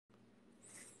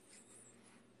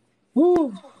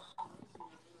Woo.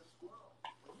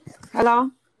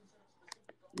 Hello.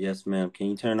 Yes, ma'am. Can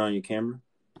you turn on your camera?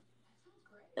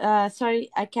 Sorry,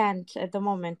 I can't at the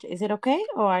moment. Is it okay,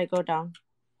 or I go down?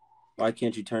 Why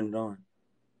can't you turn it on?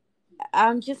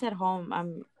 I'm just at home.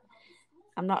 I'm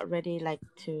not ready like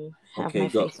to have Okay, my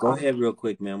go face go on. ahead real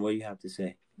quick, ma'am. What do you have to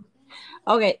say?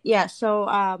 Okay, yeah. So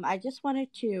I just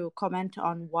wanted to comment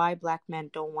on why black men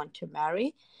don't want to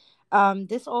marry.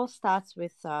 This all starts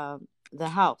with the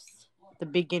house, the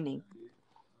beginning.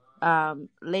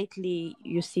 Lately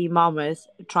you see mamas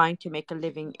trying to make a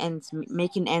living,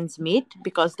 making ends meet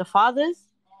because the fathers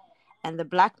and the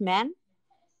black men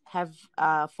have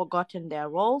forgotten their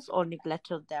roles or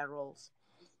neglected their roles.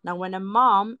 Now, when a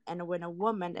mom and when a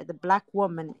woman, the black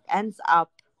woman, ends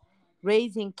up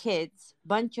raising kids,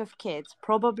 bunch of kids,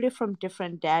 probably from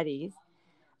different daddies,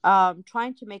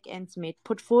 trying to make ends meet,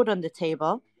 put food on the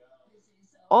table,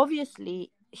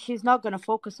 obviously she's not going to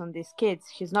focus on these kids.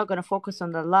 She's not going to focus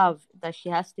on the love that she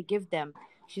has to give them.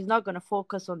 She's not going to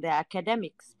focus on their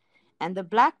academics. And the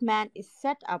black man is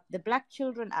set up, the black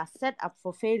children are set up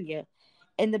for failure.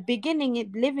 In the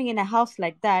beginning, living in a house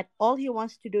like that, all he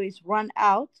wants to do is run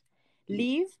out,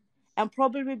 leave, and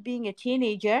probably being a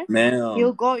teenager, he'll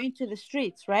Ma'am, go into the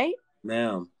streets, right?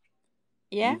 ma'am,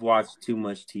 Yeah. you've watched too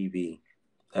much TV.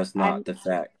 That's not I'm the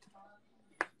fact.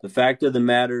 The fact of the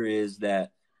matter is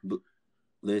that,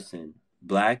 listen,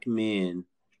 black men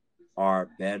are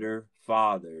better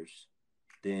fathers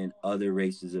than other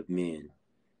races of men.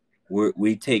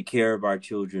 We take care of our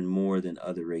children more than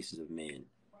other races of men.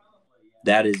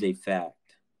 That is a fact.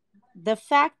 the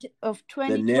fact of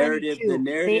The 2022, there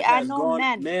narrative are has no gone,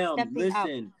 men ma'am, stepping up.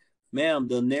 listen, ma'am,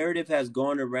 the narrative has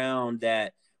gone around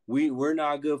that we're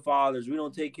not good fathers. We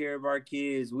don't take care of our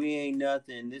kids. We ain't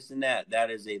nothing, this and that. That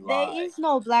is a There lie. is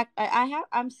no black.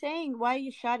 I'm saying, why are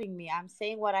you shouting me? I'm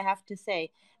saying what I have to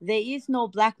say. There is no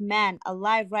black man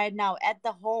alive right now at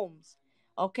the homes.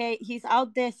 Okay, he's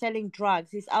out there selling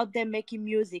drugs. He's out there making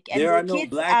music, and There the are no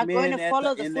kids black are going men to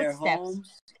follow the in their footsteps.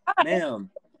 homes. Ma'am,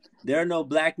 there are no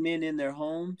black men in their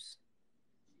homes.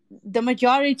 The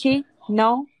majority,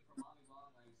 no,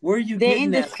 Where are you they're getting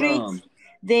in the that streets. from?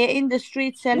 They're in the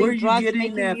streets Where are selling you drugs, getting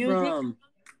making that music. from?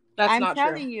 That's I'm not true.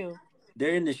 telling you,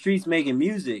 They're in the streets making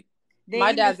music. they're My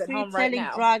in the dad's at home streets right selling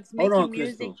now. drugs, Hold on, making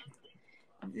music.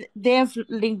 Crystal. They've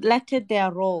neglected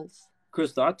their roles.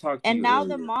 Crystal, I talked to And you now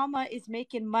the earlier. mama is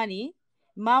making money.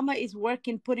 Mama is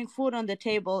working, putting food on the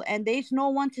table, and there's no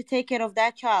one to take care of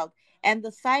that child. And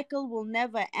the cycle will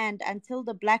never end until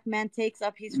the black man takes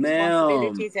up his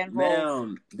responsibilities and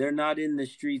roles. They're not in the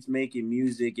streets making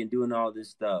music and doing all this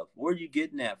stuff. Where are you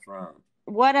getting that from?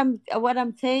 What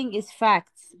I'm saying is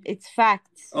facts. It's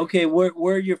facts. Okay, where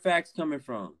are your facts coming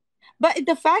from? But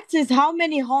the fact is, how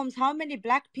many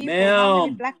black people, how many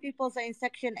Ma'am, black people are in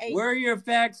Section 8? where are your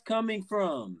facts coming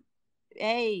from?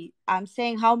 Hey, I'm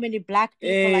saying how many black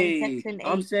people are in Hey, Section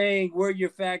I'm 8. saying where are your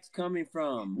facts coming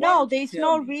from? Why No, don't you there's tell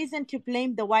no me? reason to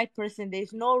blame the white person.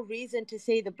 There's no reason to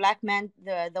say the black man,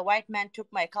 the white man took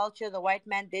my culture, the white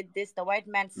man did this, the white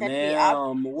man set me up.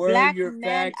 Ma'am, where are Black your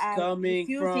men facts are coming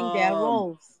refusing their from?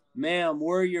 roles. Ma'am,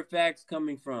 where are your facts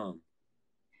coming from?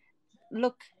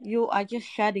 Look, you are just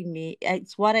shutting me.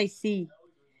 It's what I see.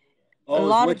 A Oh, it's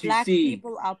lot of what you black see.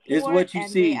 people are It's poor what you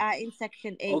and they see. are in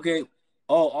Section 8. Okay.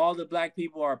 Oh, all the black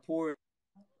people are poor.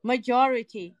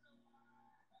 Majority.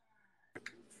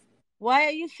 Why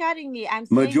are you shutting me? I'm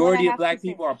saying what I Majority of have to black say.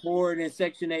 people are poorer than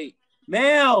Section 8.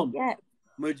 Ma'am, Yeah,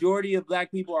 majority of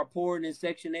black people are poorer than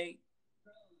Section 8.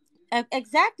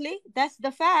 exactly. That's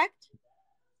the fact.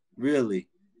 Really?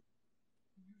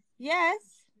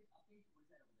 Yes.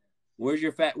 Where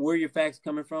are your facts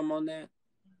coming from on that?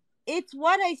 It's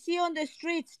what I see on the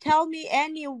streets. Tell me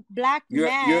any black You're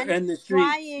man in the streets.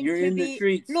 trying You're to in the be.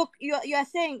 streets. Look, you're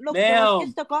saying. Look, there was Ma'am,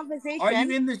 just a are you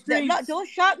conversation. in the No, streets? don't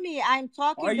shut me. I'm Are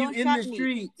talking. you Don't in the shut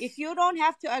me. If streets? you don't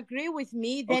have to agree with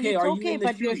me, then Okay, it's are you okay. in the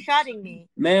But you're streets? shutting me.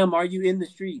 Ma'am, are you in the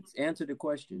streets? Answer the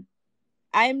question.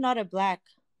 I am not a black.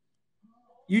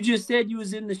 You just said you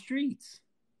was in the streets.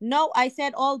 No, I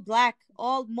said all black.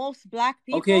 All most black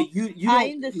Okay, people you are don't,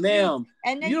 in the streets, ma'am,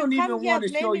 and then you you don't come even here want to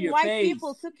show blaming your white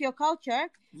people face. took your culture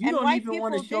You and don't white even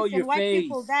want to people show this your and white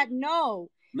people face. that. No,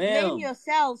 blame Ma'am,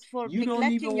 yourselves for you don't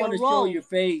neglecting even want your to show your roles,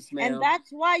 face, and ma'am. that's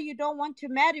why you don't want to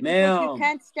marry because you Ma'am,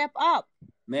 can't step up.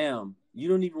 ma'am, you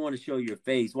don't even want to show your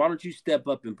face. Why don't you step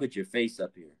up and put your face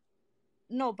up here?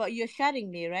 No, but you're shutting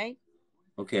me, right?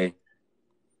 Okay,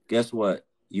 guess what?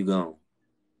 You gone.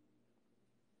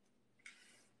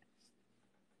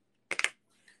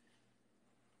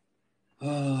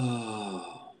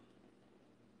 Oh.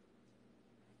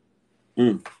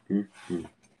 Mm, mm, mm.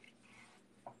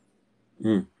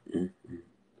 Mm, mm,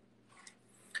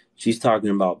 She's talking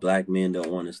about black men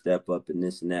don't want to step up and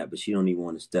this and that, but she don't even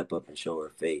want to step up and show her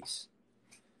face.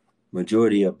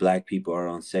 Majority of black people are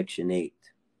on Section 8.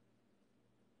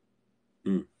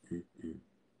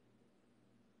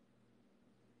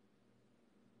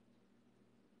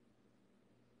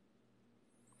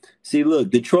 See, look,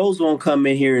 the trolls won't come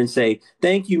in here and say,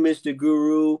 thank you, Mr.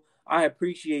 Guru. I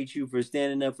appreciate you for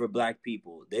standing up for black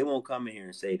people. They won't come in here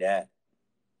and say that.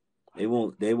 They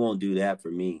won't do that for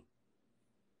me.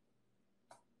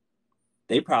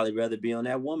 They probably rather be on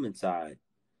that woman's side.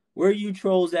 Where are you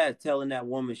trolls at telling that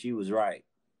woman she was right?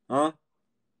 Huh?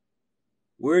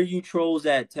 Where are you trolls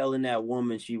at telling that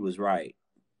woman she was right?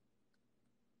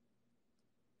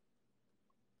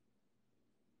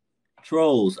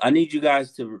 Trolls, I need you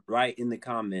guys to write in the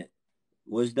comment.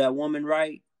 Was that woman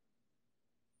right?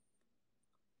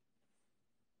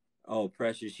 Oh,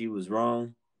 Precious, she was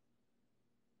wrong.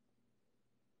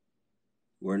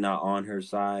 We're not on her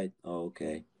side. Oh,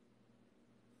 okay.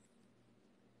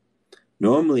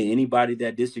 Normally, anybody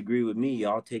that disagree with me,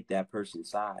 y'all take that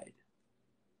person's side.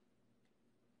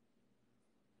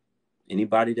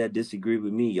 Anybody that disagree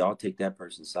with me, y'all take that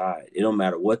person's side. It don't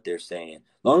matter what they're saying,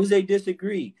 as long as they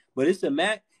disagree. But it's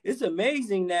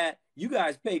amazing that you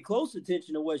guys pay close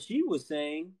attention to what she was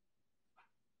saying.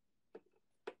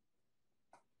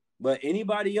 But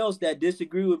anybody else that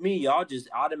disagree with me, y'all just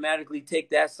automatically take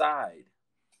that side.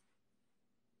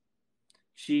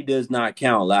 She does not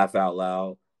count. Laugh out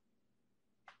loud.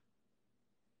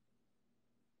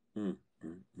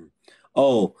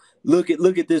 Oh, look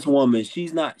at this woman. She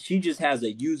just has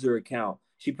a user account.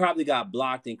 She probably got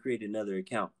blocked and created another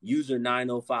account. User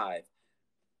 905.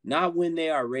 Not when they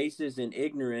are racist and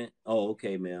ignorant. Oh,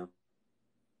 okay, ma'am.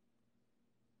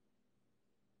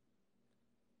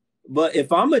 But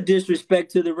if I'm a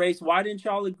disrespect to the race, why didn't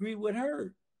y'all agree with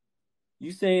her?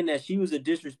 You saying that she was a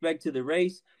disrespect to the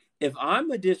race? If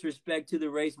I'm a disrespect to the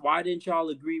race, why didn't y'all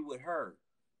agree with her?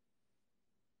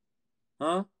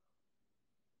 Huh?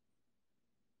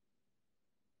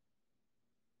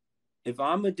 If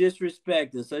I'm a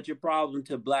disrespect and such a problem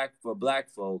to black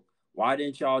folk, why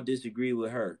didn't y'all disagree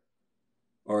with her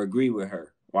or agree with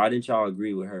her? Why didn't y'all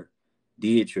agree with her?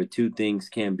 Deidre, two things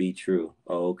can be true.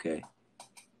 Oh, okay.